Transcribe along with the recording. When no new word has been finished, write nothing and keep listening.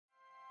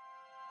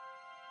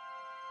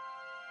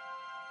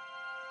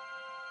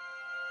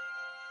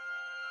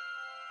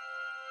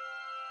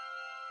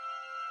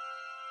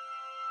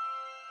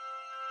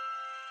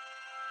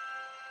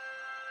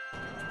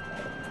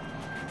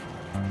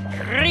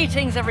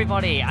Greetings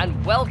everybody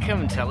and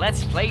welcome to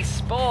Let's Play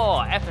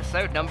Spore,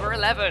 episode number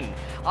 11.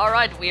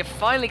 Alright, we have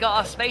finally got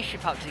our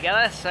spaceship up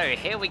together, so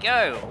here we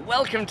go.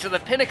 Welcome to the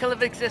pinnacle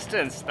of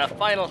existence, the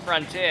final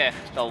frontier,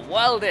 the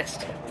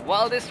wildest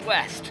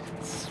west,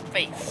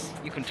 space.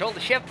 You control the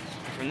ship,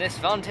 and from this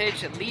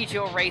vantage, lead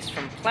your race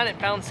from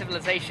planet-bound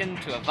civilization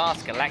to a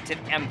vast galactic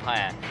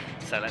empire.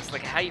 So let's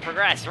look at how you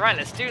progress. Right,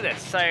 let's do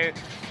this. So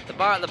the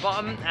bar at the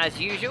bottom, as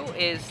usual,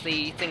 is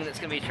the thing that's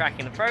going to be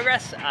tracking the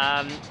progress,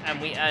 and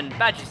we earn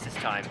badges this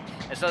time,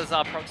 as well as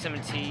our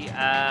proximity,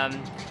 to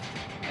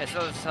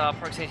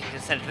the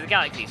centre of the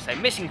galaxy. So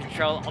mission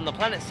control on the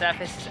planet's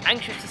surface is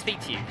anxious to speak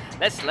to you.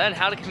 Let's learn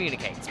how to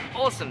communicate.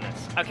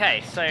 Awesomeness.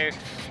 Okay, so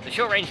the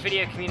short-range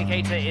video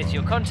communicator is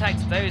your contact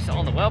to those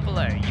on the world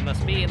below. You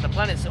must be in the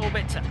planet's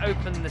orbit to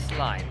open this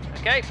line.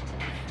 Okay?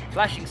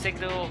 Flashing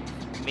signal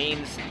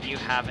means you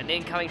have an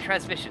incoming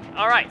transmission.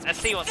 Alright, let's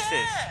see what this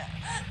is.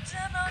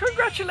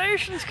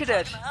 Congratulations,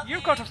 Cadet!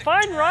 You've got a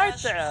fine ride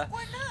there!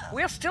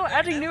 We are still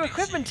adding new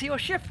equipment to your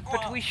ship,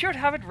 but we should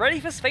have it ready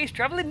for space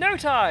travel in no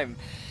time!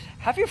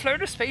 Have you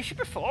flown a spaceship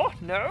before?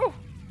 No?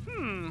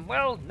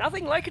 Well,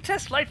 nothing like a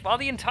test flight while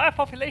the entire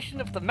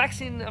population of the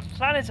Maxine of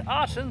planet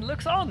Arton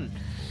looks on.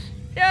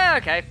 Yeah,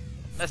 okay.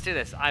 Let's do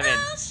this. I'm in.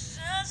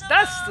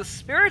 That's the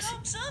spirit!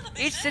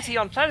 Each city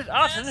on planet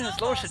Arton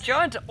has launched a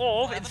giant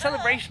orb in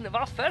celebration of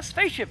our first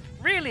spaceship.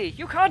 Really,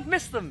 you can't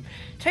miss them.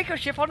 Take your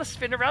ship on a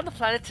spin around the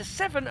planet to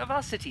 7 of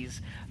our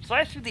cities.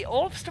 Fly through the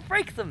orbs to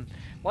break them.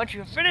 Once you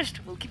have finished,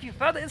 we'll give you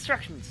further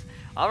instructions.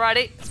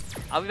 Alrighty,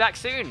 I'll be back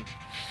soon.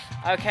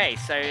 Okay,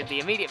 so the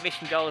immediate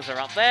mission goals are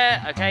up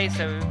there. Okay,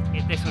 so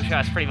this will show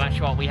us pretty much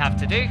what we have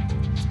to do.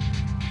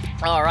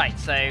 Alright,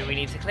 so we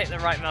need to click the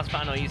right mouse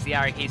button or use the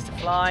arrow keys to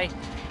fly.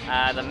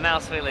 The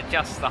mouse wheel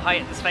adjusts the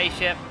height of the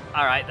spaceship.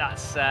 Alright,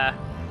 that's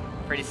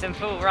pretty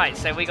simple. Right,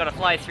 so we got to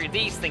fly through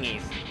these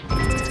thingies.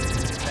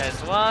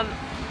 There's one.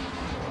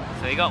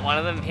 So we got one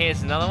of them.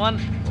 Here's another one.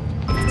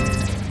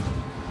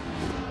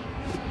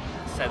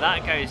 So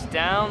that goes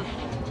down.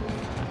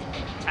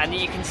 And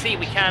you can see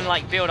we can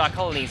like build our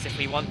colonies if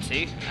we want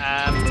to.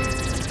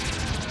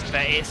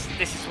 But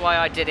this is why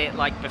I did it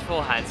like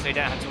beforehand, so we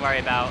don't have to worry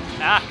about...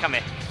 Ah, come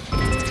here.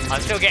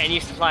 I'm still getting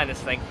used to flying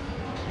this thing.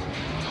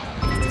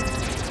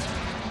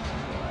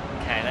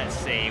 Okay, let's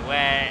see,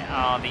 where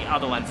are the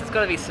other ones? There's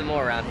got to be some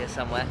more around here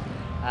somewhere.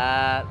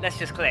 Let's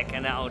just click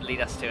and that'll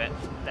lead us to it.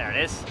 There it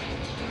is.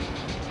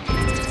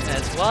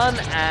 There's one,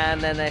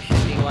 and then there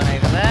should be one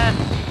over there.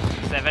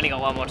 So they've only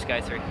got one more to go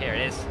through. Here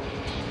it is.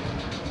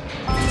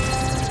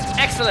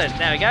 Excellent,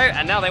 there we go,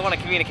 and now they want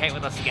to communicate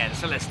with us again,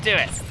 so let's do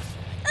it.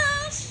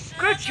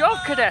 Good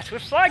job, Cadet!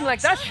 With flying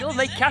like that, she'll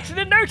make captain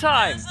in no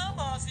time!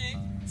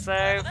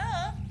 So,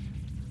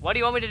 what do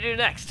you want me to do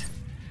next?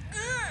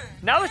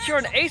 Now that you're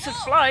an ace at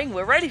flying,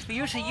 we're ready for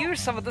you to use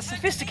some of the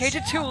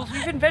sophisticated tools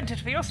we've invented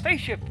for your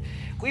spaceship.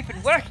 We've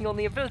been working on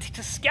the ability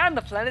to scan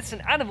the planets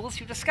and animals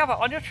you discover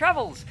on your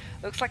travels.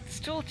 Looks like this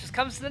tool just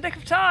comes in the nick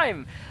of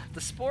time. The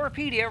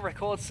Sporepedia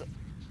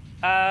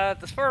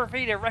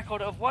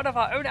record of one of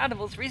our own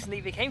animals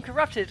recently became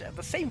corrupted. At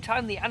the same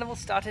time, the animal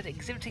started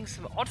exhibiting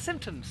some odd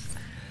symptoms.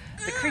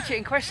 The creature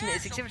in question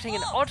is exhibiting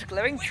an odd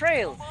glowing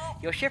trail.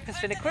 Your ship has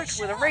been equipped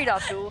with a radar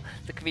tool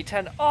that can be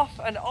turned off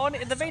and on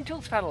in the main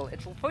tools panel.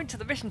 It will point to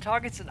the mission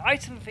targets and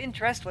item of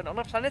interest when on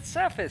a planet's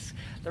surface.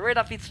 The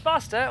radar beats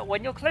faster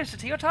when you're closer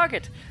to your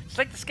target.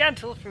 Select the scan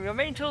tool from your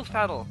main tools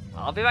panel.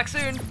 I'll be back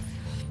soon.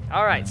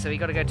 Alright, so we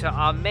got to go to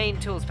our main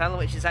tools panel,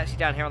 which is actually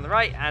down here on the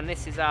right, and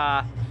this is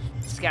our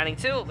scanning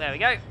tool. There we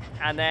go.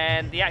 And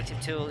then the active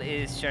tool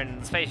is shown in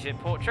the spaceship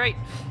portrait,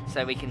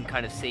 so we can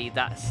kind of see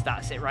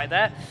that's it right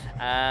there.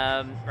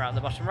 Right on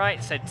the bottom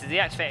right. So to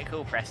deactivate a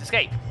call, press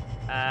escape.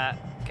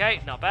 Okay,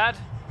 not bad.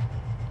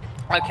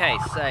 Okay,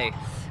 so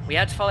we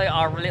had to follow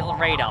our little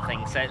radar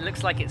thing. So it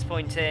looks like it's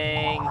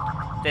pointing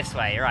this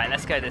way. Right,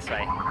 let's go this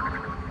way.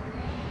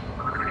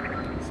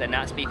 So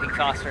now it's beeping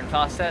faster and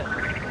faster.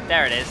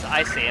 There it is.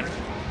 I see him.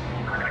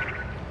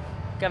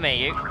 Come here,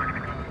 you.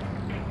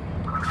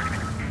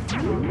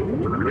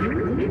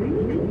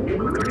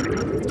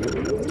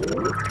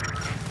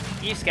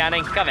 You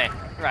scanning, come here.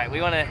 Right,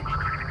 we want to...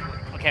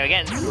 Okay, we're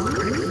getting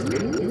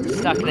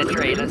stuck in a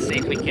tree. Let's see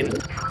if we can...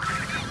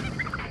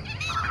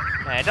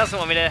 No, it doesn't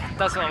want me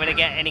to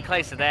get any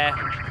closer there.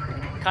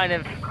 Kind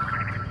of...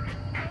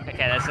 Okay,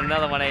 there's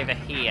another one over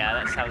here.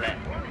 Let's have that.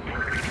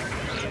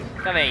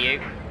 Come here,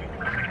 you.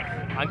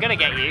 I'm gonna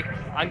get you.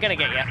 I'm gonna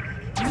get you.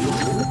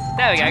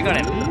 There we go, got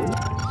him.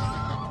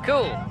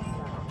 Cool.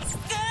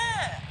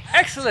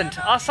 Excellent!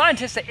 Our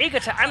scientists are eager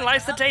to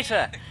analyze the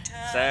data.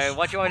 So,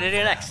 what do you want to do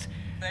next?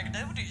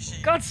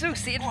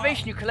 Godzooks, the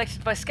information you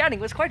collected by scanning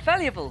was quite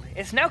valuable.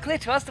 It's now clear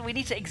to us that we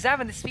need to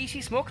examine the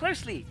species more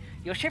closely.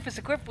 Your ship is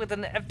equipped with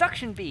an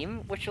abduction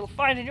beam, which you'll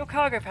find in your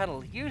cargo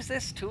panel. Use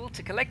this tool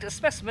to collect a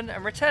specimen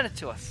and return it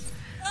to us.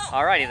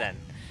 Alrighty then.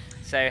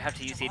 So, have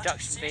to use the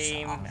abduction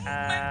beam.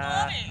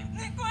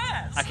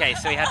 Okay,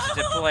 so we have to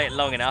deploy it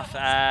long enough.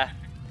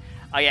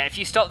 Oh yeah, if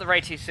you stop the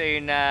ray too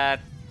soon,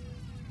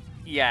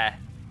 yeah,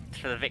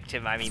 For the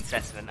victim, I mean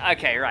specimen.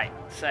 Okay, right.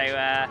 So,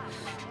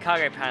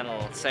 cargo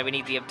panel. So we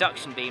need the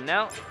abduction beam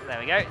now. There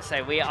we go.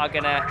 So we are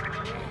gonna...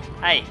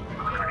 Hey,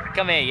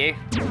 come here, you.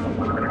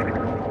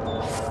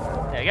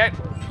 There we go.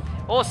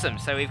 Awesome.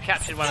 So we've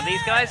captured one of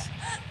these guys.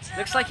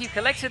 Looks like you've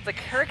collected the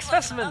correct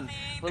specimen.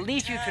 We'll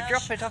need you to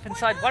drop it off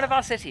inside one of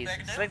our cities.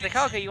 Select the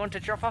cargo you want to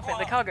drop off at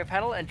the cargo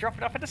panel and drop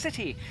it off at the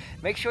city.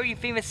 Make sure you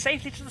beam it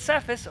safely to the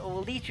surface, or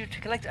we'll need you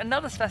to collect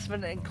another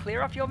specimen and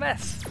clear up your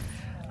mess.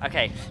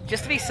 Okay,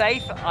 just to be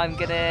safe, I'm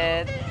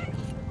gonna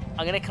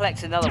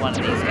collect another one of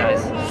these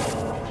guys.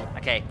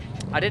 Okay,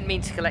 I didn't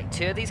mean to collect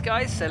 2 of these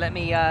guys, so let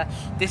me.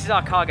 This is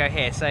our cargo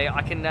here, so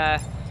I can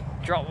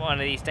drop one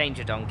of these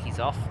danger donkeys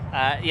off.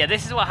 Yeah,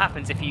 this is what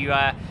happens if you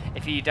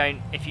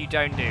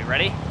don't do.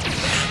 Ready?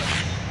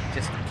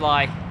 Just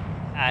fly,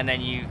 and then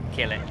you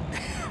kill it.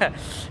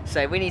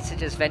 So we need to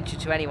just venture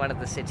to any one of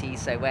the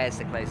cities. So where's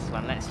the closest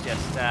one? Let's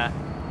just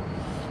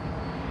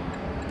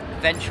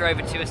venture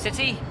over to a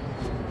city.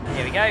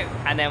 Here we go,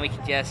 and then we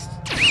can just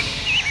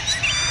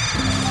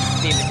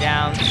beam it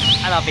down,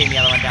 and I'll beam the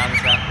other one down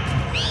as well.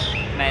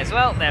 May as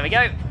well. There we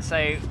go.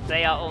 So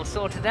they are all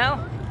sorted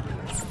now.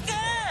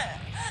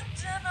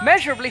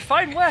 Measurably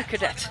fine work,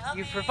 Cadet.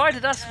 You've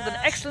provided us with an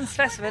excellent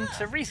specimen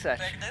to research.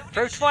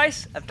 Probe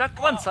twice, abduct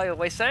once, I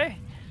always say.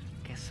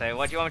 Okay, so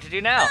what do you want me to do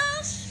now?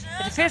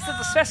 It appears that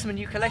the specimen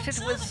you collected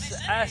was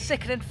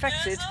sick and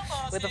infected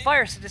with a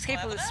virus that is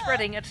capable of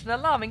spreading at an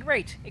alarming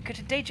rate. It could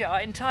endanger our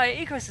entire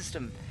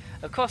ecosystem.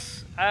 Of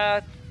course,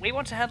 we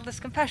want to handle this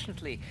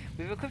compassionately.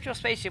 We've equipped your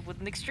spaceship with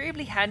an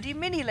extremely handy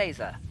mini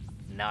laser.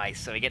 Nice,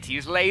 so we get to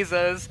use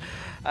lasers.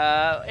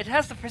 It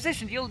has the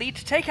precision you'll need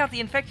to take out the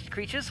infected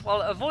creatures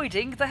while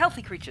avoiding the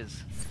healthy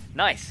creatures.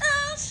 Nice.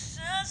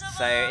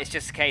 So it's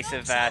just a case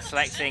of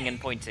selecting and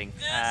pointing.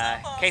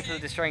 Capable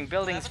of destroying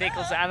buildings,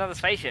 vehicles, and other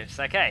spaceships.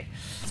 Okay,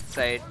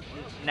 so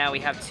now we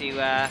have to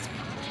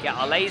get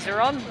our laser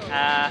on.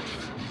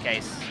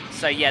 Okay,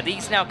 so yeah,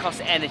 these now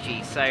cost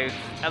energy. So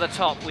at the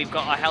top we've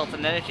got our health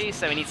and energy,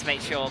 so we need to make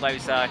sure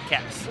those are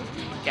kept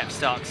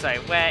stock. So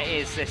where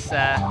is this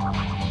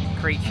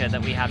creature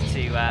that we have to...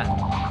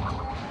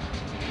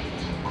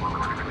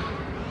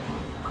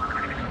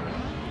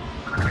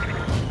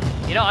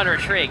 You're not under a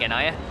tree again,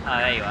 are you? Oh,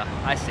 there you are.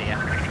 I see you.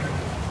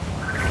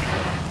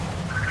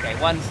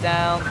 Okay, one's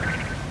down.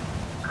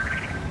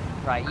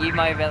 Right, you move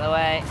out of the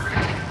way.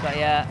 Got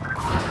ya.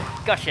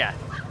 Gotcha.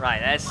 Right,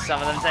 there's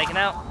some of them taken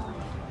out.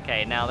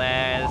 Okay, now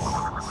there's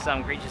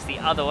some creatures the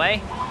other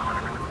way.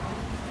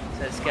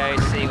 So let's go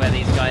see where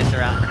these guys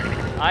are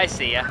at. I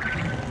see ya.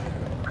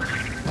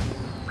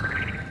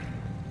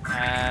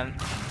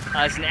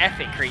 There's an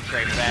epic creature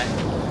over there.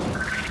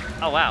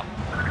 Oh wow.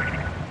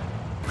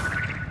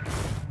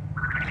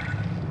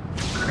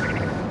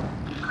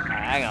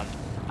 Hang on.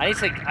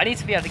 I need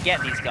to be able to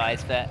get these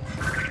guys, but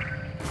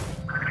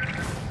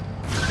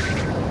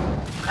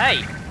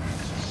hey!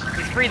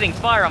 He's breathing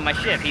fire on my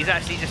ship. He's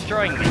actually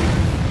destroying me.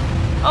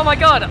 Oh my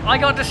god! I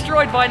got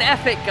destroyed by an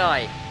epic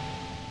guy!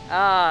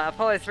 Ah,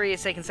 Apollo 3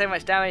 has taken so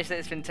much damage that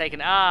it's been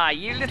taken. Ah,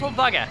 you little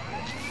bugger!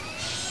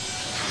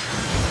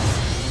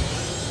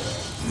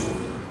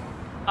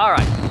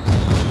 Alright.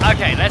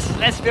 Okay,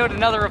 let's build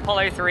another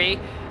Apollo 3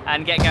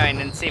 and get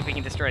going and see if we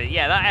can destroy it.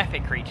 Yeah, that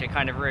epic creature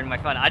kind of ruined my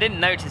fun. I didn't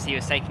notice he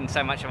was taking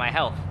so much of my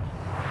health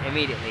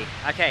immediately.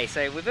 Okay,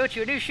 so we built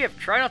you a new ship.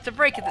 Try not to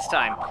break it this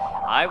time.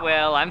 I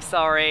will, I'm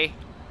sorry.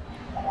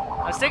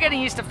 I'm still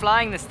getting used to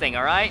flying this thing,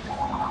 alright?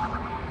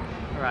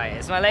 Right,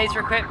 is my laser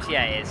equipped?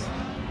 Yeah, it is.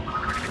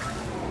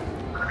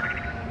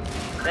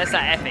 There's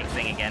that epic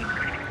thing again.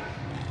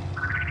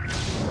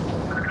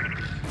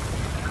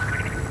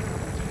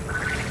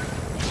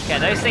 Yeah,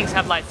 those things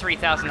have like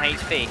 3,000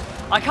 HP.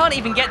 I can't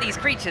even get these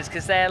creatures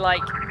because they're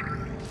like...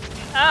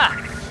 Ah!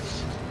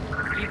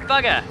 You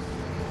bugger!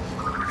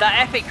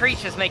 That epic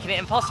creature's making it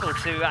impossible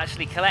to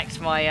actually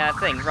collect my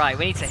thing. Right,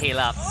 we need to heal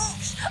up.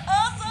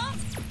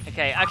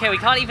 Okay, we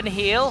can't even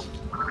heal.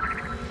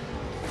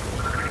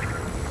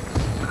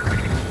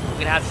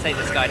 We're gonna have to take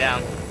this guy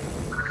down.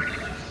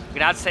 We're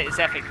gonna have to take this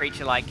epic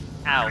creature, like,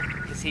 out.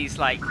 Because he's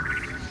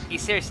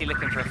seriously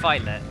looking for a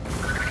fight there.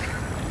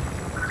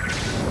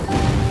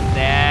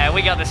 There,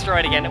 we got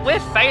destroyed again. We're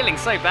failing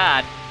so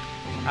bad.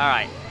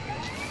 Alright.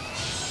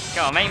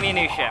 Come on, make me a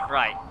new ship.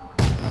 Right.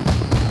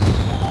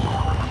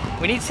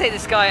 We need to take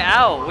this guy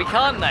out. We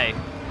can't, though.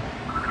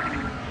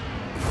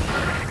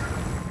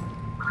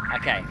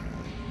 Okay.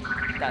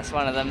 That's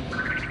one of them.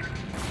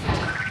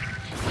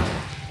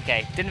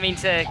 Okay, didn't mean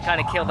to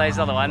kind of kill those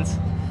other ones.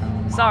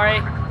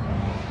 Sorry.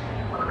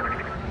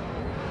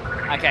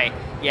 Okay.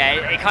 Yeah,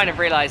 it kind of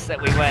realised that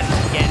we weren't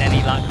getting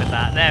any luck with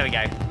that. There we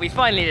go. We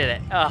finally did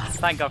it. Oh,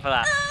 thank God for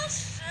that.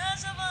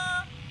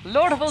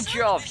 Laudable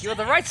job. You're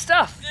the right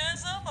stuff.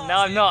 No,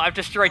 I'm not. I've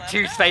destroyed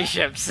 2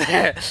 spaceships.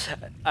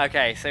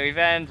 Okay, so we've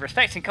earned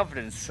respect and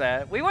confidence.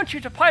 We want you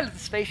to pilot the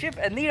spaceship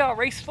and lead our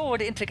race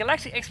forward into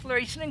galactic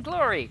exploration and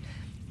glory.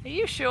 Are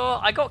you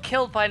sure? I got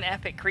killed by an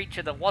epic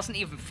creature that wasn't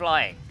even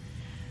flying.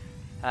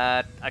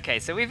 Okay,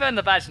 so we've earned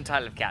the badge and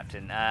title of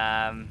captain.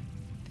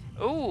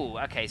 Ooh,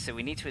 okay, so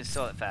we need to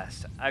install it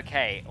first.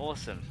 Okay,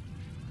 awesome.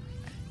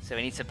 So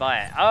we need to buy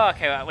it. Oh,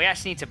 okay, well, we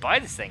actually need to buy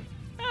this thing.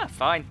 Ah,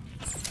 fine.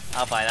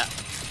 I'll buy that.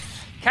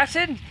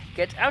 Captain,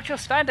 get out your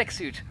spandex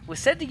suit. We're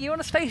sending you on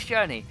a space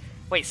journey.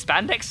 Wait,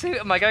 spandex suit?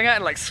 Am I going out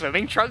in, like,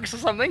 swimming trunks or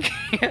something?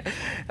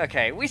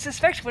 Okay, we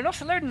suspect we're not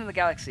alone in the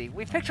galaxy.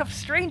 We've picked up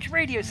strange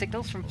radio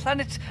signals from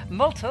planet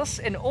Multus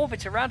in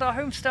orbit around our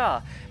home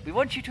star. We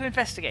want you to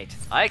investigate.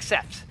 I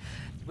accept.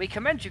 We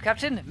commend you,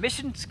 Captain.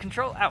 Mission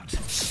control out.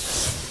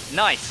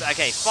 Nice.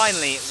 Okay,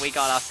 finally we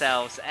got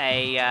ourselves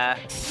a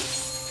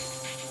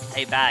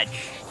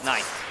badge.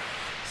 Nice.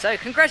 So,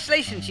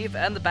 congratulations, you've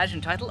earned the badge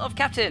and title of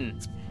Captain.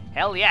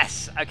 Hell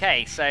yes.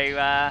 Okay, so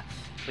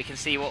we can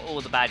see what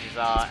all the badges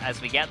are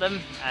as we get them,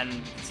 and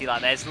you can see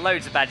like there's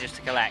loads of badges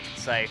to collect.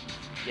 So,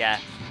 yeah,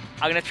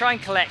 I'm gonna try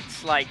and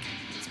collect like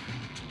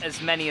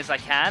as many as I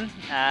can.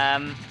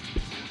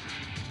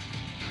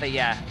 But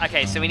yeah,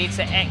 okay, so we need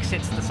to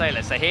exit the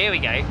solar. So here we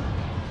go.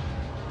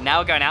 Now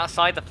we're going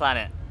outside the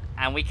planet,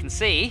 and we can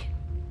see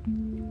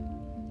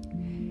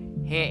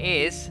here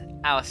is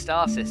our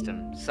star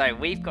system. So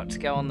we've got to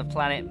go on the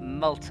planet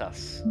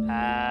Multus.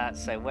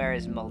 So where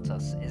is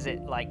Multus? Is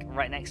it like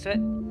right next to it?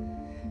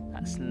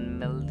 That's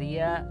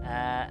Mildia.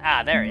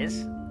 There it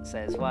is. So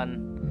there's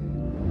one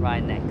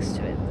right next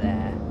to it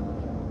there.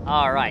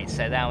 Alright,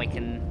 so now we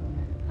can...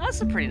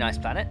 That's a pretty nice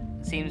planet.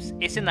 Seems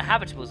it's in the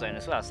habitable zone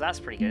as well, so that's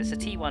pretty good. It's a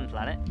T1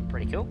 planet.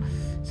 Pretty cool.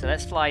 So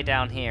let's fly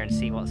down here and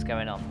see what's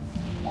going on.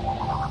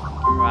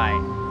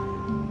 Right.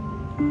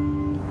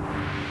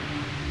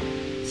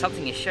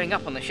 Something is showing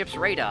up on the ship's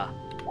radar.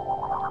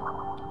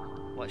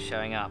 What's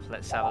showing up?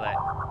 Let's have a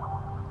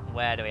look.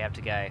 Where do we have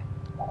to go?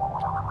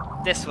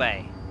 This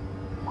way.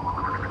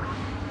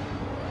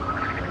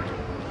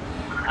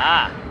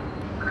 Ah.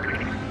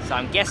 So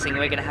I'm guessing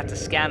we're going to have to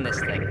scan this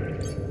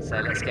thing. So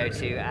let's go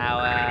to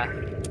our...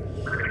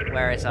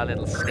 Where is our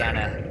little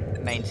scanner?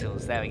 Main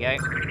tools. There we go.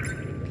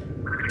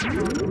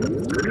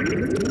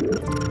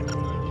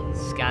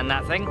 Scan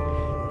that thing.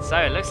 So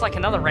it looks like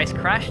another race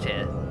crashed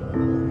here.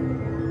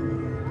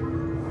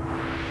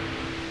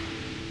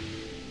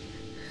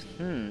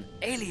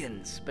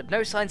 Aliens, but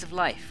no signs of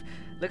life.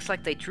 Looks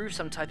like they drew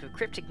some type of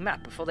cryptic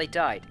map before they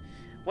died.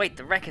 Wait,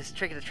 the wreck has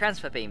triggered a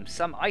transfer beam.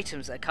 Some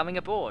items are coming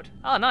aboard.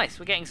 Oh, nice.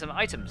 We're getting some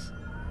items.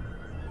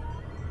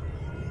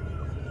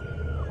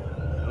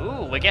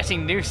 Ooh, we're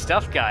getting new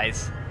stuff,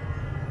 guys.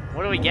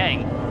 What are we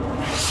getting?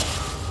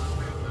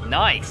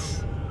 Nice.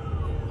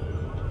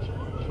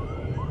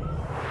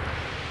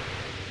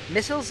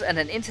 Missiles and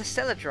an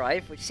interstellar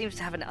drive, which seems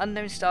to have an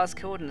unknown star's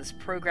coordinates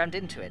programmed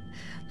into it.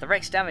 The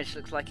wreck's damage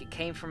looks like it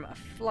came from a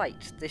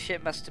flight. This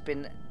ship must have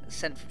been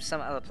sent from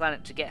some other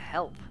planet to get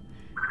help.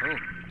 Ooh,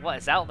 what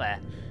is out there?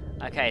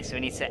 Okay, so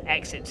we need to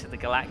exit to the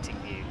galactic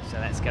view. So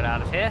let's get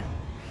out of here.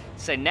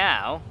 So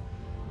now...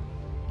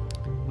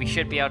 we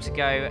should be able to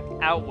go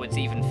outwards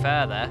even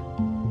further.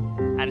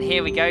 And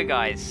here we go,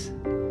 guys.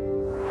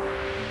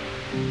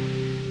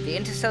 The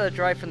interstellar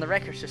drive from the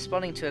wreck is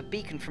responding to a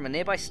beacon from a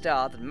nearby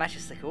star that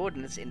matches the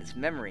coordinates in its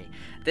memory.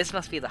 This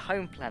must be the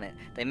home planet.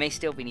 They may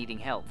still be needing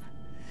help.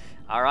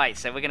 Alright,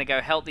 so we're going to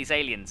go help these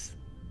aliens.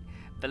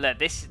 But look,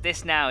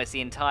 this now is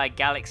the entire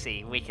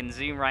galaxy. We can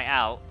zoom right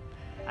out,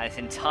 and this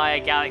entire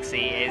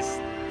galaxy is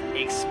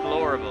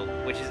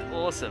explorable, which is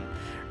awesome.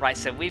 Right,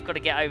 so we've got to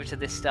get over to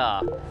this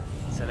star.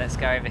 So let's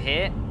go over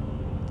here,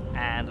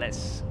 and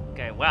let's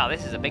go... Wow,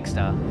 this is a big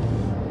star.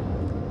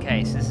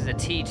 Okay, so this is a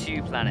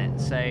T2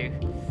 planet, so...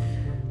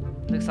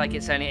 looks like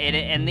it's only...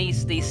 and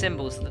these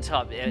symbols at the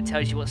top, it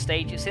tells you what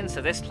stage it's in,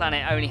 so this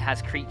planet only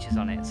has creatures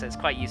on it, so it's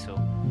quite useful.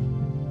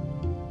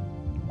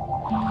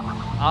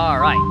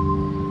 Alright.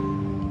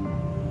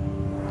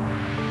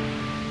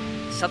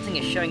 Something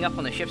is showing up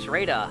on the ship's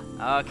radar.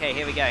 Okay,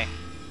 here we go.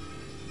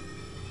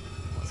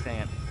 What's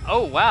going on?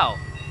 Oh, wow!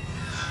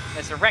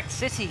 There's a wrecked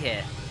city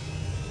here.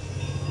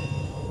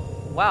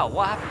 Wow,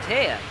 what happened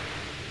here?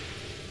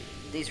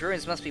 These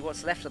ruins must be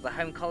what's left of the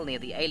home colony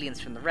of the aliens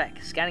from the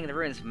wreck. Scanning the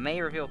ruins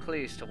may reveal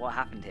clues to what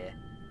happened here.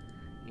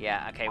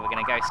 Yeah, okay, we're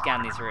gonna go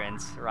scan these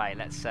ruins. Right,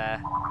 let's, where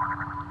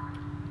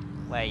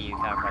are you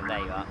coming from? There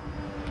you are.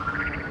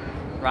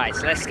 Right,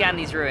 so let's scan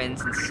these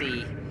ruins and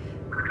see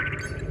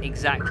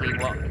exactly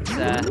what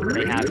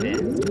they have here.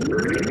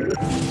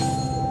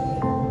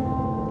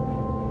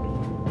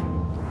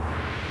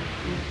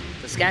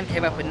 The scan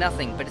came up with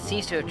nothing, but it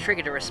seems to have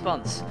triggered a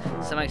response.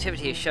 Some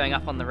activity is showing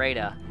up on the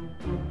radar.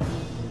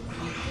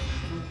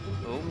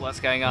 Oh, what's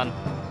going on?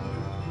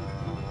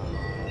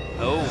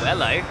 Oh,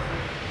 hello.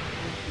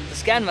 The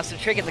scan must have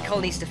triggered the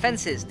colony's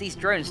defenses. These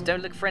drones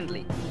don't look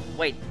friendly.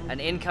 Wait, an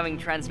incoming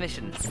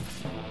transmission.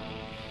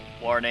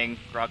 Warning,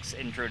 Grox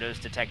intruders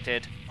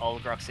detected. All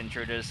Grox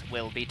intruders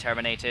will be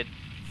terminated.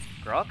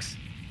 Grox?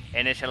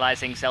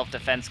 Initializing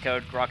self-defense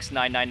code Grox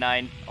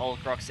 999. All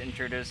Grox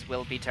intruders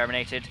will be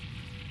terminated.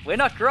 We're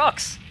not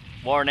Grox!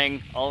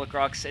 Warning, all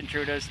Grox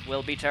intruders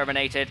will be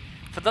terminated.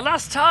 For the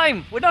last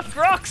time, we're not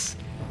Grox!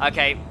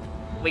 Okay,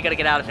 we gotta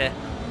get out of here.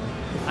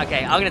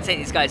 Okay, I'm gonna take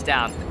these guys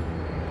down.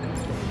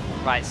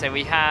 Right, so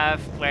we have...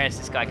 Where is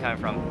this guy coming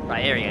from?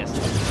 Right, here he is.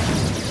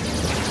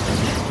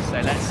 So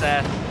let's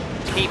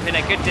keep in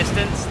a good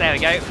distance. There we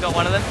go, we've got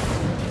one of them.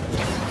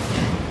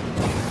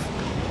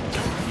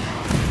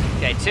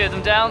 Okay, 2 of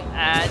them down,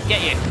 and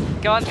get you.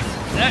 Go on.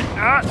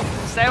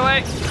 Stay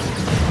away.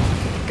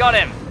 Got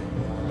him.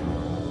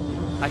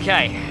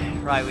 Okay,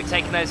 right, we've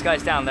taken those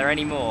guys down. There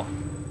any more?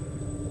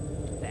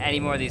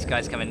 Any more of these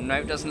guys coming?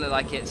 Nope, doesn't look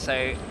like it, so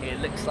it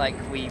looks like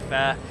we've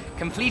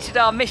completed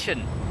our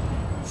mission.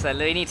 So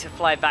we need to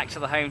fly back to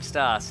the home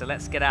star, so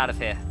let's get out of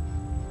here.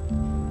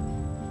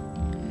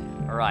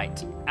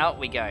 Alright, out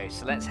we go.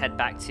 So let's head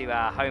back to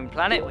our home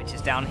planet, which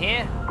is down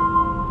here.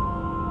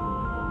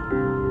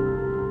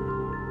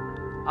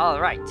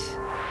 Alright.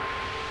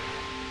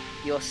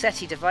 Your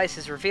SETI device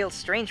has revealed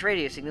strange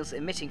radio signals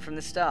emitting from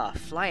the star.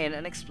 Fly in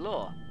and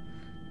explore.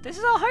 This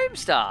is our home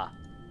star!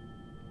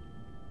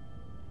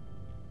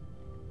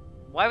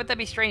 Why would there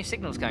be strange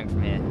signals going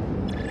from here?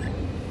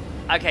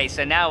 Okay,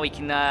 so now we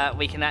can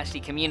actually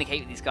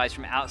communicate with these guys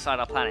from outside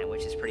our planet,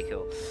 which is pretty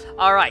cool.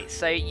 Alright,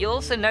 so you'll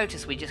also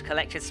notice we just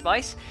collected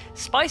spice.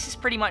 Spice is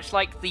pretty much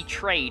like the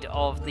trade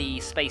of the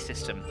space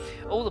system.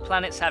 All the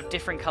planets have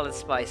different coloured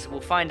spice.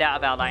 We'll find out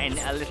about that in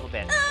a little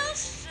bit.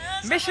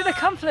 Mission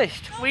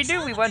accomplished! We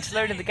knew we weren't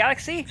alone in the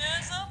galaxy.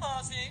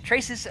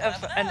 Traces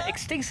of an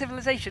extinct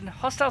civilization,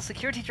 hostile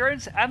security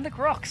drones, and the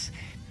Groks.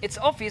 It's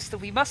obvious that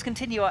we must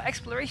continue our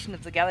exploration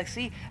of the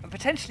galaxy and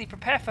potentially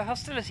prepare for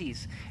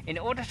hostilities. In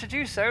order to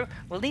do so,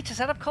 we'll need to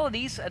set up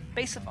colonies at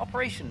base of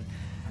operation.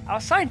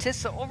 Our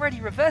scientists are already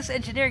reverse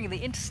engineering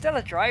the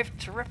interstellar drive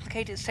to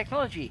replicate its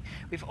technology.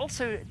 We've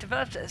also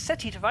developed a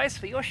SETI device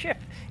for your ship.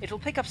 It will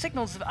pick up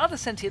signals of other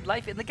sentient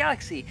life in the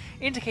galaxy,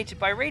 indicated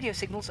by radio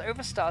signals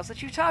over stars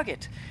that you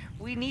target.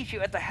 We need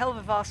you at the helm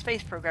of our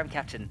space program,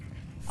 Captain.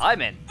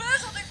 I'm in.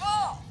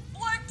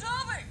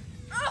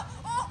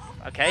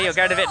 Okay, you're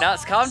going a bit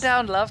nuts. Calm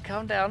down, love,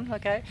 calm down,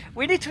 okay.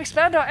 We need to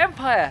expand our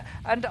empire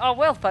and our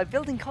wealth by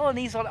building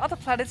colonies on other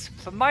planets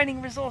for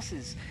mining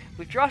resources.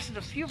 We've drafted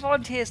a few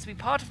volunteers to be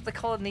part of the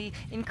colony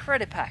in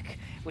Credipac,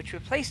 which were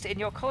placed in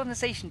your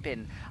colonization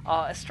bin.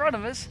 Our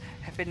astronomers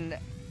have been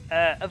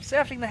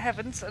observing the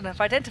heavens and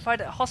have identified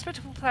a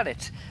hospitable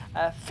planet.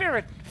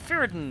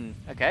 Firidun.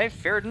 Okay,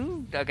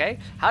 Firidun. Okay.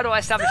 How do I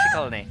establish a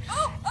colony?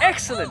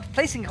 Excellent!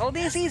 Placing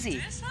colony is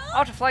easy.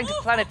 After flying to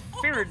planet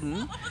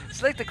Firidun,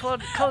 select the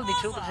colony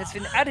tool that has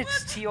been added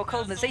to your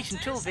colonization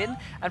tool bin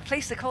and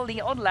place the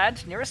colony on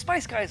land near a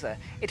spice geyser.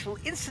 It will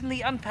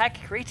instantly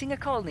unpack, creating a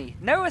colony.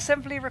 No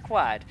assembly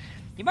required.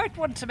 You might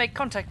want to make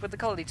contact with the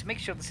colony to make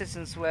sure the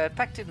citizens were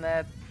packed in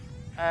there,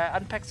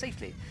 unpacked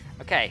safely.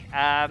 Okay,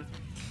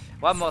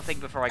 one more thing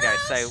before I go.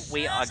 So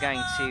we are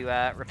going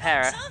to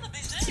repair,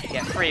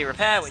 get free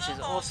repair, which is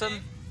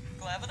awesome.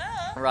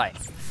 Right.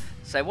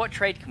 So what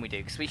trade can we do?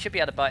 Because we should be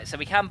able to buy, so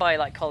we can buy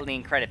like colony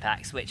and credit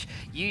packs, which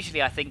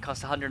usually I think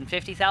cost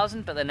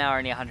 150,000, but they're now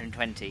only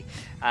 120.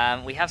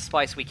 We have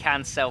spice we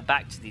can sell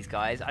back to these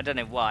guys. I don't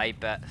know why,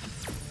 but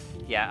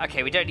yeah,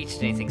 okay, we don't need to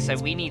do anything. So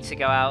we need to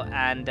go out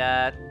and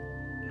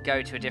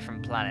go to a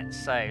different planet.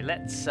 So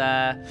let's,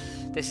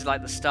 this is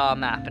like the star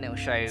map, and it will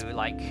show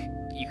like,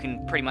 you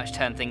can pretty much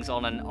turn things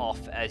on and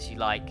off as you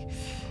like.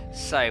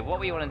 So what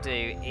we want to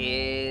do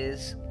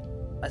is,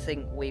 I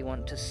think we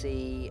want to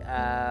see,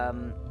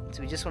 so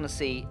we just want to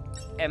see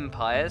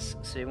empires.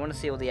 So we want to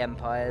see all the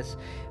empires.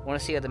 We want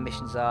to see where the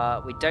missions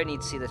are. We don't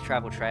need to see the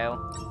travel trail.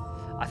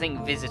 I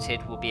think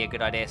visited will be a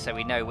good idea, so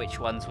we know which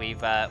ones we've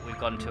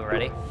gone to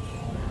already.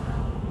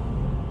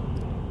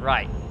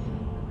 Right.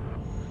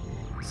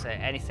 So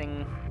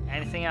anything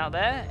out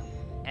there?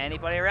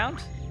 Anybody around?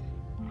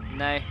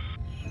 No.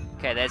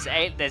 Okay,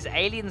 there's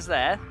aliens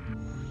there.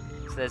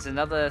 So there's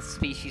another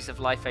species of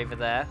life over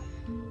there.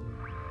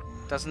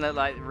 Doesn't look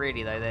like,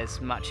 really though,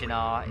 there's much in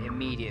our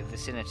immediate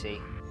vicinity.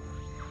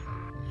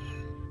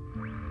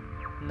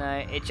 No,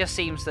 it just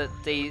seems that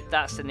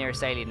that's the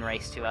nearest alien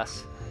race to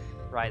us,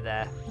 right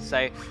there.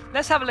 So,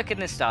 let's have a look in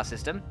this star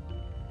system.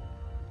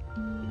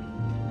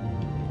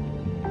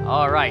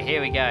 Alright,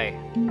 here we go.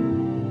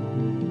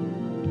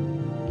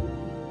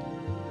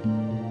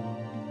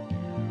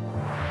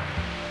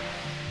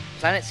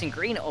 Planets in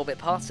green orbit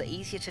paths are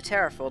easier to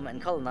terraform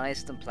and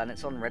colonize than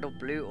planets on red or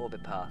blue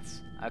orbit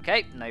paths.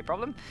 Okay, no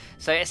problem.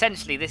 So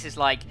essentially this is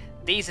like,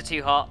 these are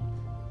too hot,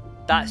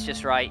 that's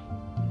just right,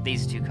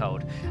 these are too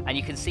cold. And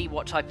you can see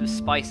what type of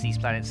spice these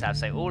planets have.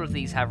 So all of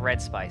these have red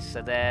spice,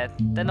 so they're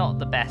not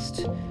the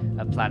best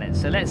of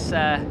planets. So let's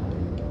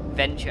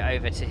venture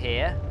over to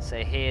here.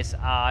 So here's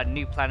our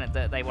new planet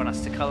that they want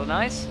us to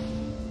colonize.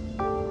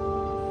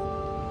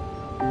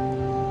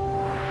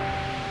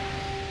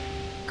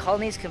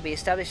 Colonies can be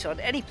established on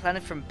any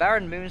planet from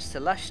barren moons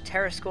to lush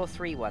Terrascore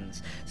 3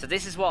 ones. So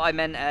this is what I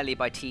meant earlier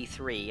by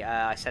T3.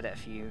 I said it a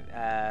few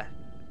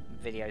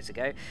videos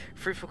ago.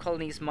 Fruitful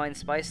colonies mine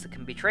spice that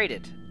can be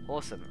traded.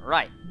 Awesome.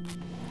 Right.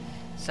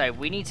 So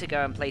we need to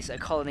go and place a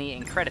colony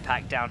in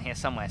Credipac down here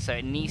somewhere. So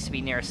it needs to be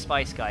near a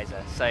spice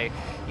geyser. So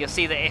you'll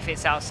see that if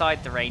it's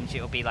outside the range,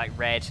 it'll be like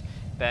red.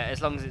 But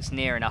as long as it's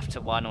near enough to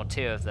one or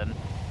two of them,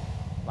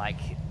 like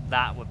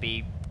that would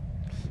be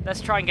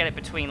Let's try and get it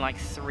between like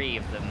 3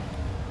 of them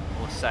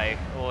or so,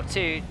 or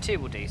two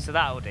will do. So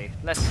that will do.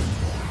 Let's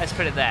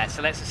put it there.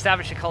 So let's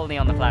establish a colony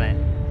on the planet.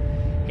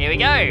 Here we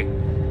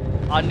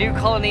go. Our new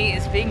colony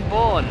is being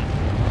born.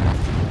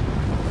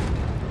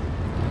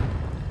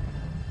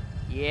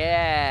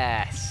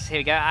 Yes. Here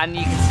we go. And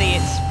you can see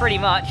it's pretty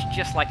much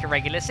just like a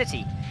regular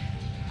city.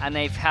 And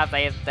they have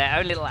their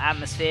own little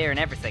atmosphere and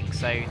everything,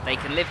 so they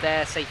can live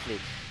there safely.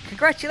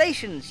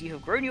 Congratulations, you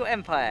have grown your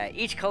empire.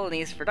 Each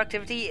colony's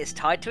productivity is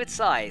tied to its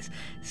size.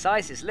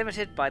 Size is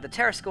limited by the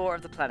terra score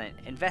of the planet.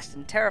 Invest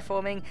in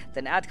terraforming,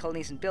 then add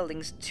colonies and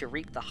buildings to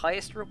reap the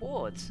highest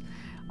rewards.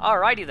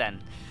 Alrighty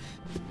then.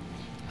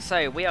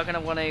 So we are going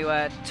to want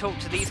to talk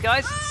to these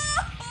guys.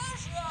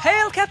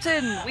 Hail,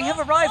 Captain! We have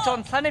arrived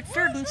on planet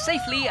Firden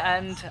safely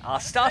and are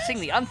starting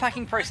the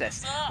unpacking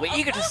process. We're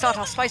eager to start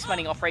our spice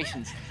mining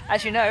operations.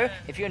 As you know,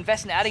 if you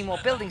invest in adding more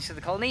buildings to the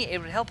colony, it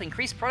would help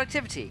increase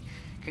productivity.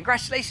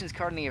 Congratulations,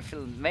 colony of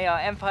Firden. May our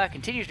empire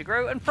continue to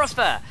grow and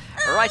prosper.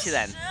 Alrighty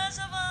then.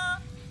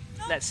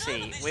 Let's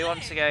see. We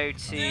want to go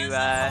to...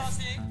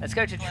 let's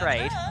go to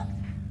trade.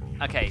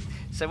 Okay,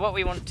 so what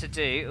we want to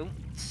do...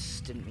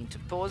 Oops, didn't mean to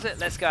pause it.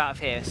 Let's go out of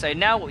here. So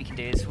now what we can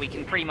do is we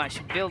can pretty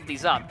much build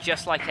these up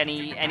just like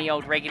any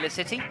old regular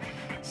city.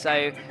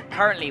 So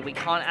currently we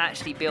can't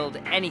actually build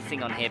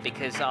anything on here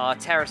because our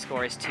terra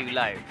score is too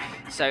low.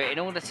 So in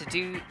order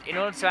to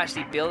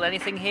actually build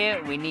anything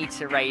here, we need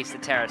to raise the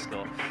terra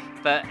score.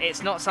 But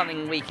it's not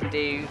something we can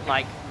do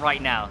like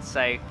right now.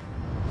 So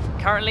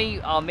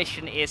currently our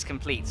mission is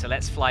complete. So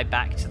let's fly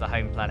back to the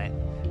home planet.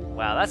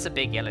 Wow, that's a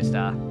big yellow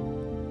star.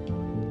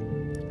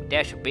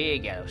 There's a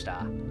big yellow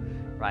star.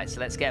 Right,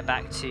 so let's get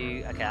back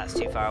to... Okay, that's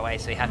too far away,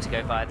 so we have to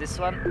go via this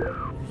one.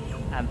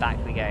 And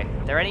back we go.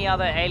 Are there any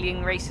other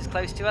alien races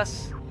close to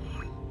us?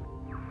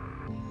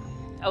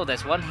 Oh,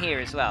 there's one here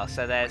as well.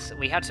 So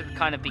we have to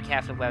kind of be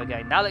careful of where we're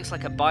going. That looks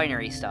like a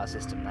binary star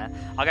system there.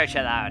 I'll go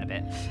check that out in a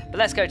bit. But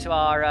let's go to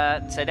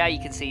our... so now you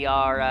can see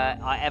our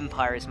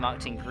empire is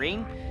marked in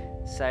green.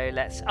 So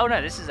let's... Oh no,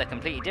 this is a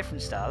completely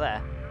different star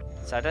there.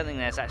 So I don't think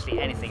there's actually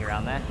anything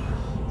around there.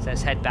 So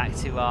let's head back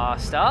to our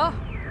star.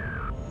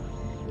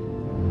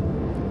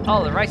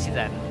 Alrighty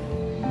then.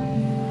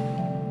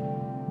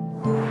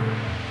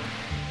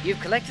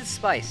 You've collected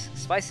spice.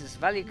 Spice is a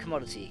valued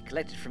commodity,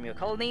 collected from your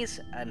colonies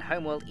and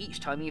homeworld each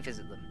time you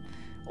visit them.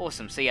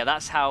 Awesome, so yeah,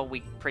 that's how we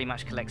pretty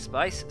much collect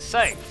spice.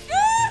 So,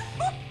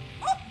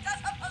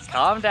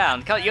 calm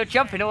down. You're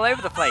jumping all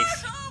over the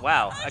place.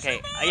 Wow,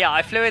 okay. Yeah,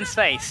 I flew in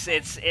space.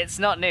 It's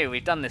not new,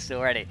 we've done this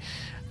already.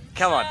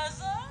 Come on.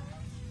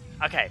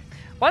 Okay.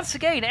 Once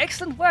again,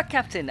 excellent work,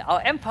 Captain. Our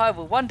empire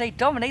will one day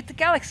dominate the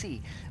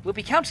galaxy. We'll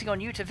be counting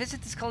on you to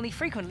visit this colony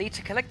frequently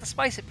to collect the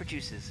spice it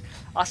produces.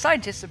 Our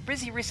scientists are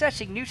busy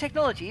researching new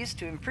technologies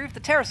to improve the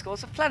terra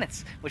scores of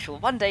planets, which will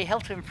one day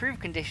help to improve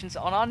conditions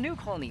on our new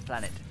colony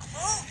planet.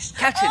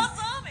 Captain,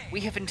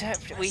 we have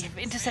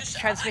intercepted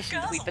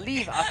transmissions that we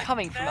believe are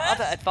coming from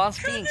other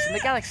advanced beings in the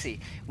galaxy.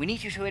 We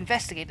need you to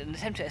investigate and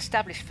attempt to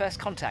establish first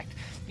contact.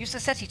 Use the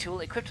SETI tool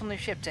equipped on your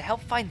ship to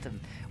help find them.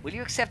 Will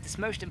you accept this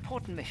most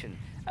important mission?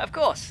 Of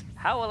course.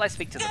 How will I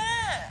speak to them?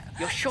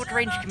 Your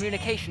short-range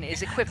communication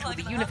is equipped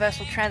with a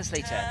universal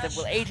translator that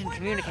will aid in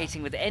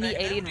communicating with any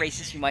alien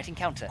races you might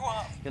encounter.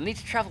 You'll need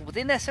to travel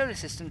within their solar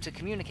system to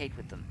communicate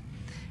with them.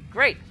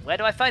 Great. Where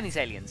do I find these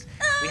aliens?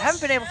 We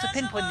haven't been able to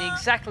pinpoint the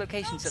exact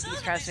locations of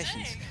these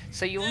transmissions,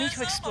 so you'll need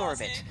to explore a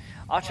bit.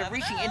 After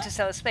reaching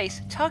interstellar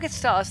space, target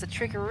stars that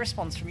trigger a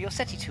response from your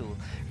SETI tool.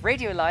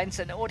 Radio lines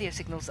and audio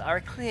signals are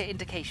a clear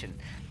indication.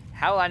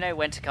 How will I know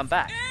when to come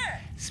back?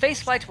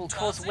 Spaceflight will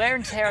cause wear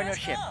and tear on your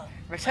ship.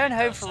 Return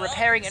home for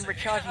repairing and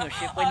recharging your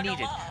ship when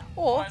needed,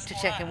 or to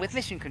check in with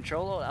mission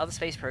control or other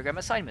space program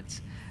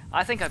assignments.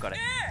 I think I got it.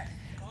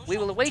 We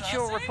will await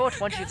your report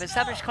once you've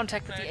established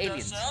contact with the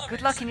aliens.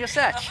 Good luck in your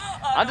search.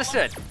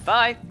 Understood.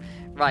 Bye.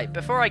 Right,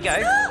 before I go,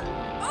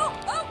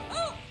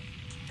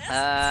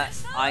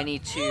 I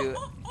need to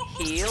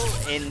heal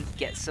and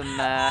get some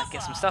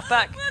stuff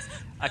back.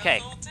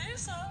 Okay,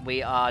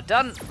 we are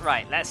done.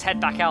 Right, let's head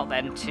back out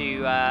then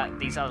to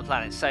these other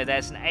planets. So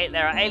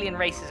there are alien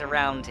races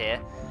around here.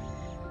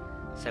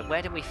 So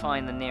where did we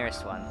find the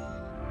nearest one?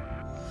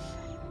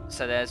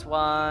 So there's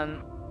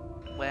one.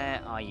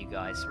 Where are you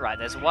guys? Right,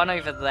 there's one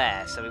over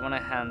there. So we want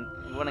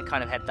to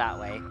kind of head that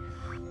way.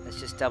 Let's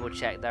just double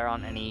check there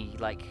aren't any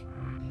like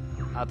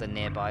other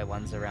nearby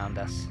ones around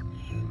us.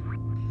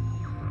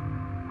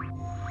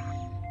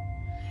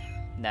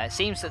 No, it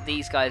seems that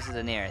these guys are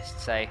the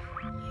nearest. So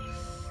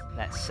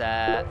let's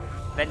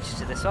venture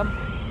to this one.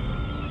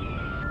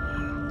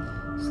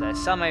 So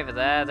there's some over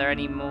there. Are there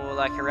any more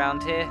like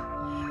around here?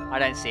 I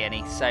don't see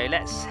any. So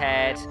let's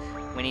head.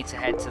 We need to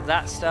head to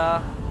that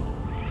star.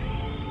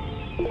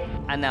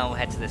 And now we'll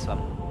head to this one.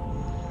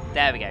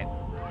 There we go.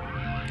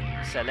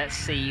 So let's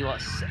see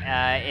what's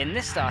in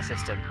this star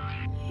system.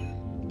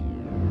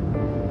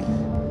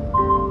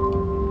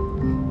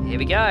 Here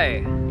we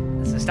go.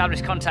 Let's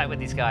establish contact with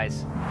these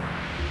guys.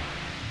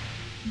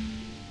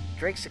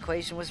 Drake's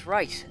equation was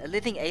right. A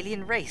living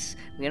alien race.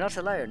 We are not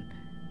alone.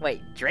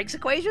 Wait, Drake's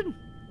equation?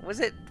 Was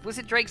it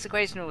Drake's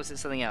equation or was it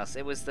something else?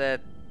 It was the...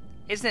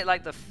 Isn't it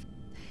like the...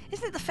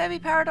 Isn't it the Fermi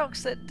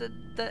paradox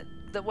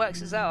that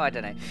works as out? I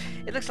don't know.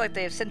 It looks like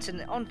they have sent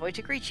an envoy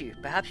to greet you.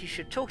 Perhaps you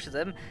should talk to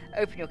them.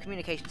 Open your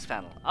communications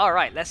panel.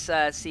 Alright, let's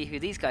see who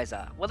these guys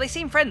are. Well, they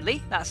seem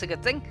friendly. That's a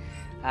good thing.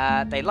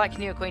 They like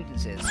new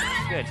acquaintances.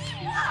 Good.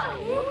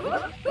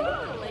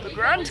 The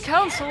Grand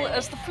Council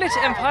as the Flit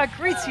Empire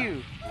greets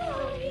you.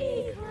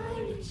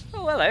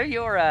 Oh, hello.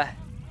 You're,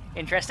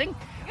 interesting.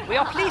 We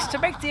are pleased to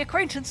make the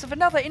acquaintance of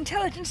another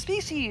intelligent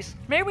species.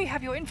 May we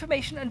have your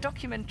information and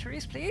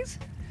documentaries, please?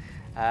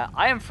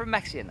 I am from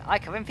Mexian. I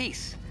come in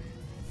peace.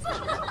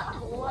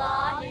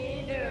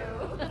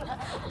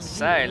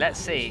 So let's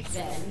see.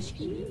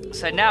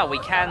 So now we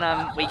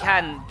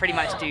can pretty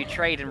much do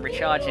trade and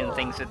recharging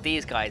things with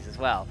these guys as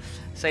well.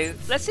 So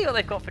let's see what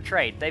they've got for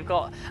trade. They've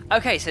got,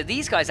 okay, so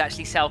these guys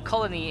actually sell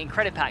colony and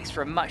credit packs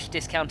for a much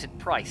discounted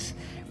price,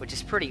 which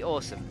is pretty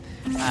awesome.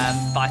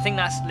 But I think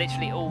that's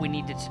literally all we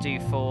needed to do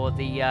for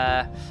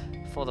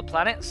the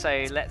planet.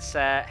 So let's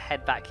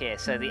head back here.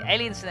 So the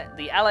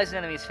allies and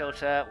enemies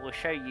filter will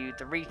show you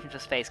the regions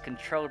of space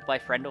controlled by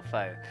friend or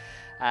foe,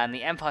 and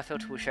the empire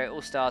filter will show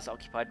all stars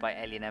occupied by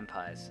alien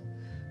empires.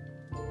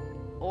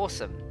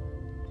 Awesome.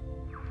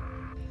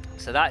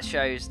 So that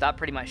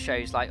pretty much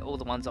shows like all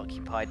the ones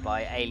occupied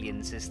by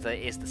aliens is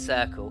the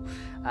circle.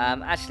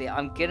 Actually,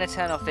 I'm gonna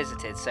turn off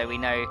visited so we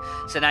know.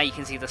 So now you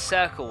can see the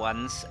circle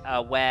ones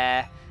are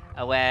where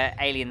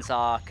aliens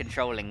are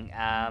controlling.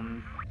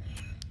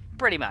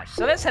 Pretty much.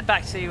 So let's head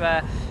back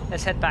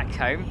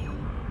home.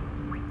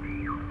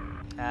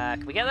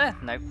 Can we get there?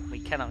 Nope, we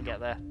cannot get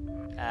there.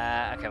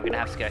 Okay, we're gonna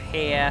have to go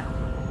here.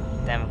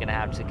 Then we're gonna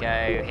have to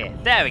go here.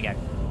 There we go.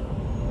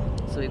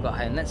 So we've got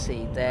home. Let's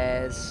see.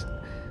 There's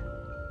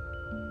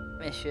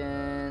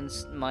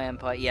missions. My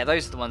empire. Yeah,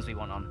 those are the ones we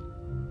want on.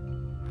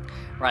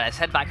 Right. Let's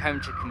head back home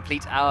to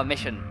complete our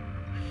mission.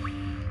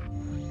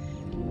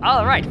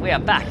 All right, we are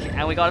back,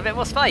 and we got a bit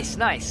more spice.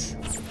 Nice.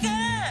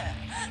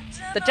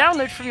 The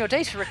download from your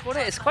data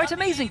recorder is quite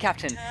amazing,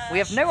 Captain. We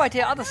have no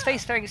idea other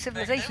spacefaring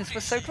civilizations were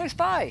so close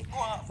by.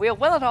 We are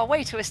well on our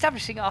way to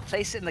establishing our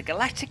place in the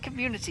galactic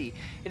community.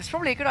 It is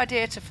probably a good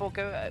idea to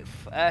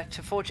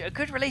forge a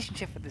good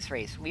relationship with this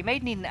race. We may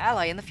need an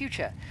ally in the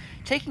future.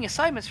 Taking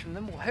assignments from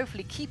them will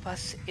hopefully keep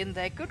us in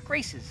their good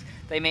graces.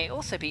 They may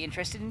also be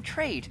interested in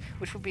trade,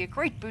 which will be a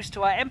great boost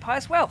to our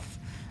empire's wealth.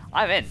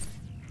 I'm in.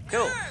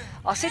 Cool.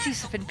 Our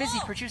cities have been busy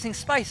producing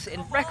spice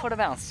in record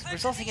amounts,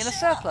 resulting in a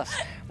surplus.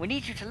 We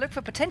need you to look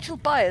for potential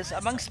buyers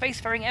among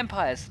spacefaring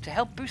empires to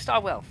help boost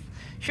our wealth.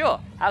 Sure,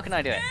 how can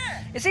I do it?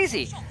 It's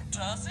easy.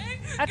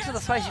 Add to the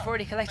spice you've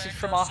already collected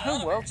from our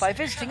homeworld by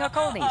visiting our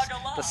colonies.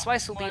 The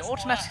spice will be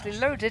automatically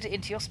loaded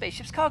into your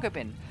spaceship's cargo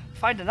bin.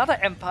 Find another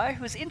empire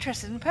who is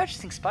interested in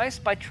purchasing spice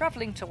by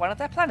travelling to one of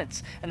their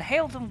planets and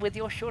hail them with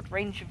your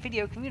short-range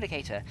video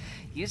communicator.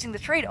 Using the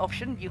trade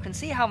option, you can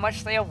see how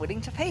much they are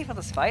willing to pay for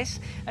the spice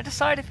and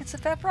decide if it's a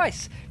fair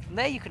price. From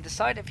there, you can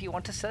decide if you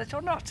want to sell it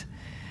or not.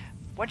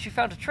 Once you've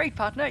found a trade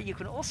partner, you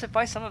can also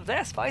buy some of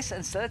their spice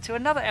and sell it to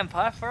another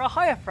empire for a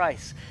higher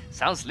price.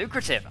 Sounds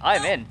lucrative.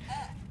 I'm in.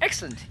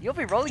 Excellent. You'll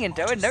be rolling in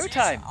dough in no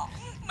time.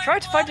 Try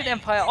to find an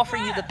empire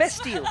offering you the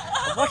best deal,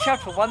 and watch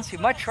out for ones who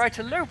might try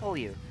to lowball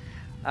you.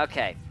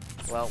 Okay.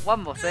 Well,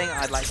 one more thing.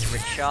 I'd like to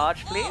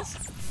recharge, please.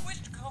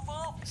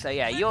 So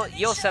yeah,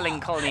 you're selling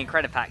colony and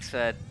credit packs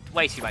for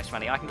way too much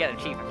money. I can get them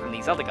cheaper from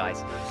these other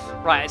guys.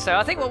 Right. So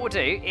I think what we'll do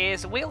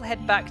is we'll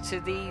head back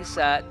to these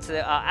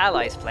to our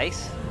allies'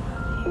 place.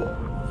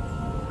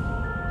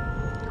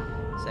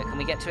 So can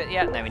we get to it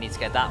yet? No, we need to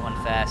go that one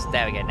first.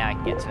 There we go, now I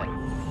can get to it.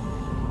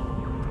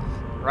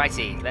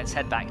 Righty, let's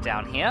head back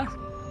down here.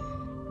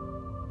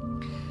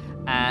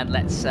 And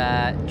let's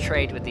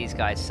trade with these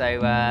guys. So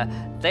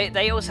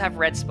they also have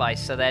red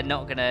spice, so they're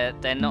not gonna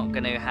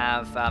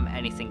have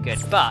anything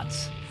good.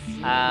 But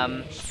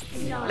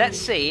let's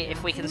see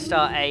if we can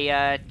start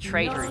a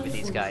trade route with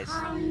these guys.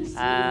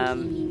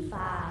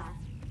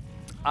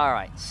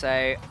 Alright,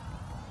 so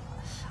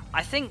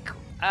I think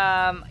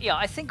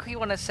I think we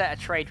want to set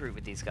a trade route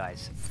with these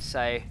guys.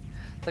 So,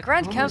 the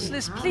Grand Council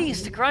is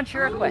pleased to grant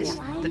your request.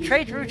 The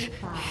trade route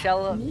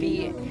shall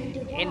be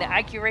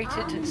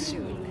inaugurated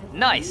soon.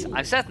 Nice!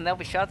 I'm certain they'll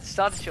be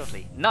started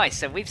shortly. Nice,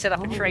 so we've set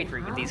up a trade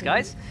route with these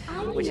guys,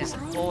 which is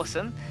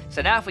awesome.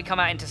 So now if we come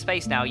out into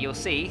space now, you'll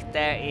see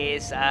there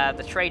is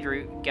the trade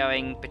route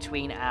going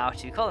between our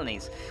two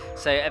colonies.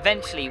 So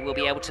eventually we'll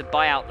be able to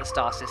buy out the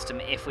star system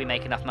if we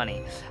make enough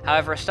money.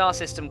 However, a star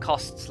system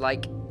costs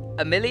like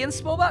 1 million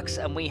small bucks,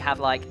 and we have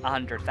like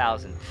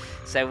 100,000.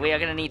 So we are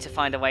going to need to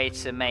find a way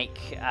to make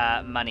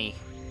money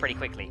pretty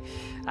quickly.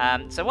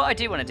 So what I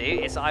do want to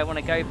do is I want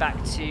to go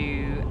back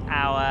to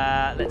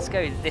our... Let's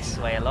go this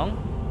way along.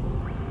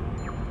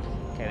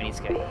 Okay, we need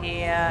to go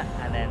here,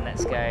 and then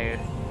let's go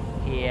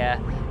here.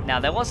 Now,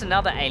 there was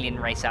another alien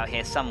race out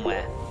here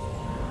somewhere.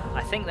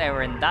 I think they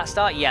were in that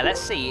star. Yeah, let's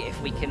see if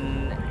we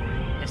can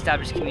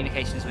establish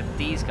communications with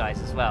these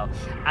guys as well.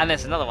 And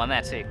there's another one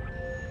there too.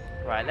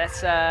 Right,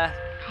 let's...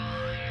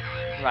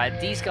 Right,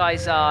 these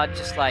guys are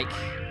just like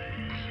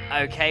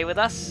okay with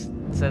us,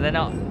 so they're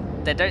not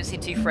they don't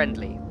seem too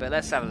friendly, but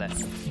let's have a look.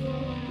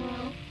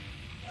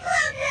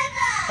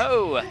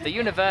 Oh, the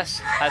universe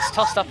has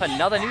tossed up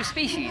another new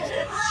species,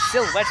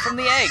 silhouette from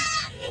the egg.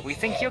 We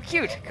think you're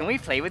cute. Can we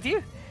play with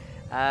you?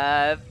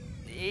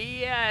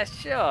 Yeah,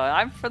 sure.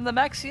 I'm from the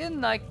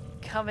Maxian. I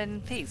come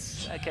in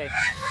peace. Okay.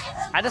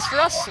 And as for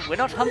us, we're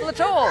not humble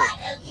at all.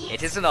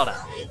 It is an honor.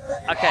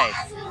 Okay.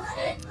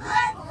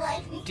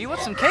 Do you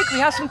want some cake? We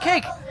have some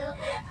cake.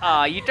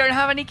 Ah, you don't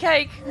have any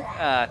cake?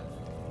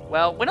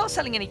 Well, we're not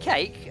selling any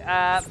cake,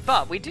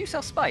 but we do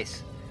sell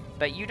spice.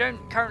 But you don't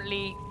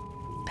currently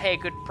pay a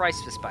good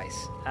price for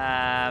spice.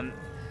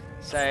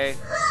 So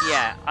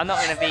yeah, I'm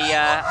not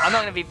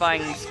gonna be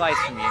buying spice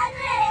from you,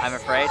 I'm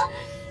afraid.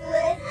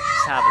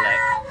 Let's have a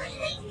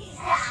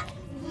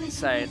look.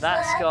 So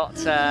that's got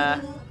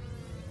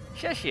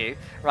shush you.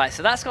 Right,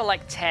 so that's got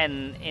like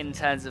 10 in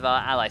terms of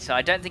our allies. So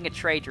I don't think a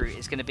trade route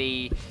is going to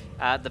be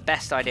the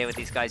best idea with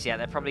these guys yet.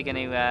 They're probably going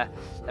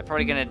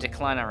to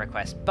decline our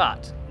request.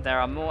 But there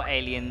are more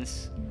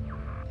aliens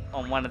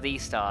on one of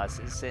these stars.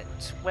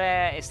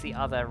 Where is the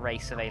other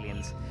race of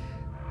aliens?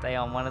 They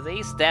on one of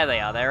these? There they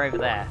are. They're over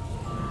there.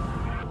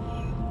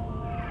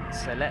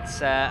 So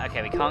let's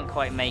okay, we can't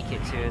quite make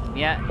it to them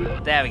yet.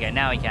 There we go.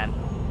 Now we can.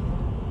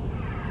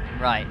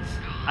 Right.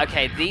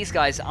 Okay, these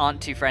guys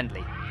aren't too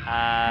friendly.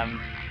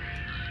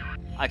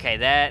 Okay,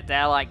 they're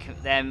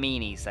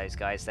meanies, those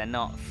guys. They're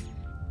not,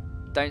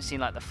 don't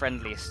seem like the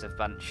friendliest of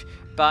bunch.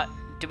 But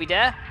do we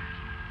dare?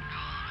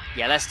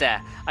 Yeah, let's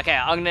dare. Okay,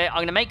 I'm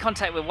gonna make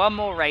contact with one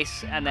more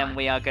race, and then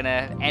we are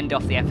gonna end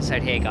off the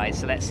episode here, guys.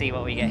 So let's see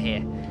what we get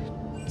here.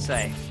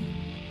 So,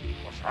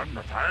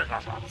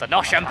 the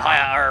Nosh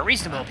Empire are a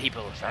reasonable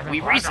people.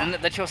 We reason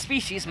that your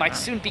species might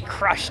soon be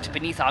crushed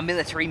beneath our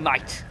military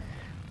might.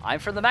 I'm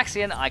from the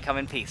Maxian, I come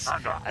in peace.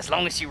 As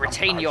long as you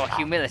retain your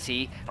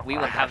humility, we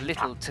will have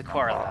little to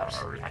quarrel about.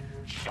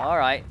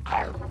 Alright.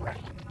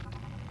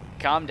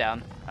 Calm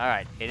down.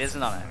 Alright, it is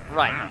an honor.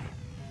 Right.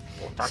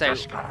 So,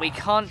 we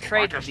can't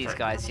trade with these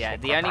guys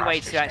yet. The only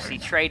way to actually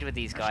trade with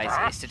these guys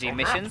is to do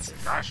missions.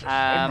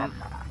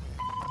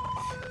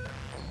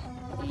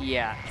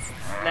 Yeah.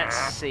 Let's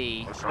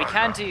see. We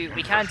can do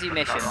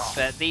missions,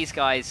 but these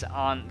guys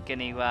aren't going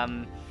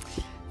to...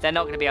 they're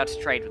not going to be able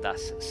to trade with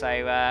us.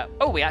 So,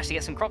 oh, we actually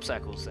get some crop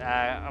circles.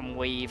 And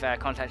we've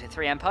contacted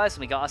 3 empires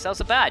and we got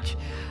ourselves a badge.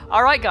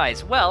 Alright,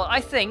 guys. Well,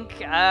 I think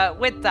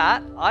with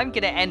that, I'm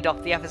going to end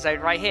off the episode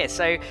right here.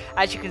 So,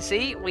 as you can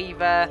see,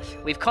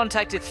 we've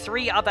contacted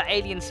 3 other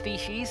alien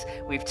species.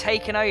 We've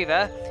taken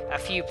over a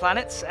few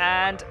planets.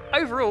 And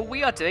overall,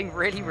 we are doing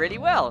really, really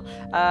well.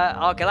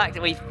 Our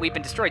galactic... We've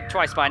been destroyed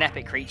twice by an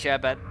epic creature,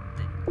 but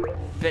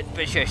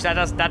shush,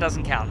 that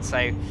doesn't count. So,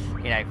 you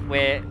know,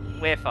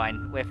 we're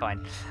fine. We're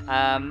fine.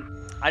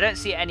 I don't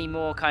see any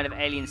more kind of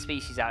alien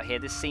species out here.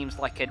 This seems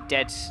like a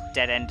dead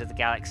end of the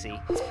galaxy.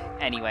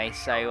 Anyway,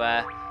 so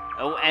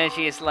oh,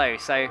 energy is low.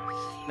 So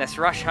let's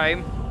rush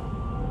home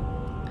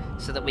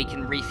so that we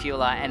can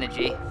refuel our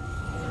energy.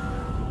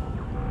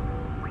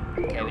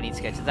 Okay, we need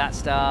to go to that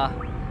star.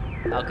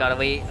 Oh god, are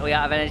we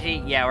out of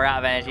energy? Yeah, we're out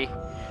of energy.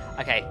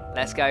 Okay,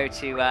 let's go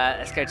to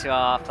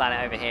our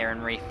planet over here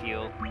and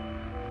refuel.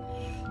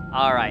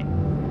 All right.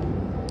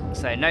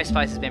 So no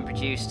spice has been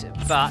produced,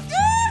 but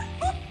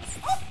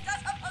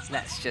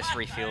let's just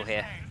refuel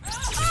here.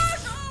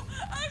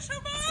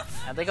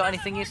 Have they got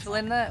anything useful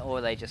in there,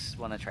 or they just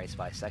want to trade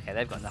spice? Okay,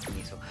 they've got nothing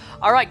useful.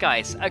 Alright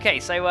guys, okay,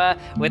 so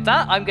with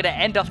that, I'm going to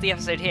end off the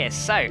episode here.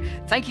 So,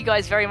 thank you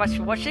guys very much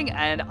for watching,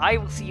 and I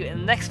will see you in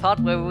the next part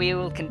where we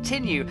will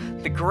continue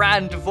the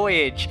grand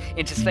voyage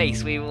into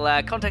space. We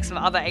will contact some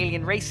other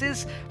alien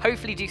races,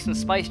 hopefully do some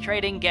spice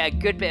trading, get a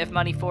good bit of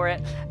money for it,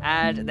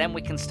 and then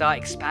we can start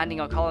expanding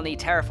our colony,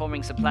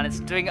 terraforming some planets,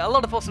 doing a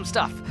lot of awesome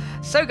stuff.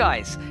 So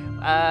guys,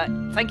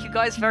 thank you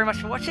guys very much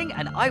for watching,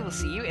 and I will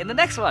see you in the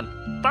next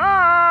one.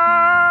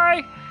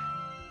 Bye!